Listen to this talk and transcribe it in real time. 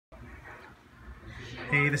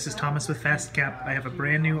Hey, this is Thomas with Fastcap. I have a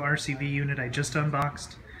brand new RCV unit I just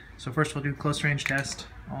unboxed. So first we'll do close range test,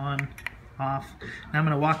 on, off. Now I'm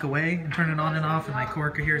going to walk away and turn it on and off, and my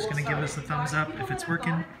coworker here is going to give us a thumbs up if it's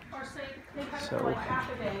working. So,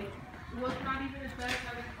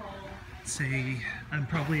 say I'm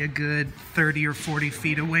probably a good 30 or 40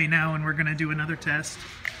 feet away now, and we're going to do another test.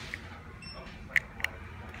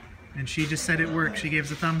 And she just said it worked. She gave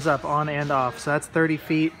us a thumbs up on and off. So that's 30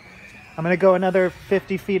 feet. I'm going to go another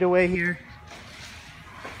 50 feet away here.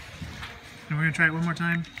 And we're going to try it one more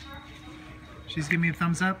time. She's giving me a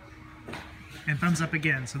thumbs up and thumbs up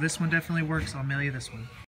again. So this one definitely works. I'll mail you this one.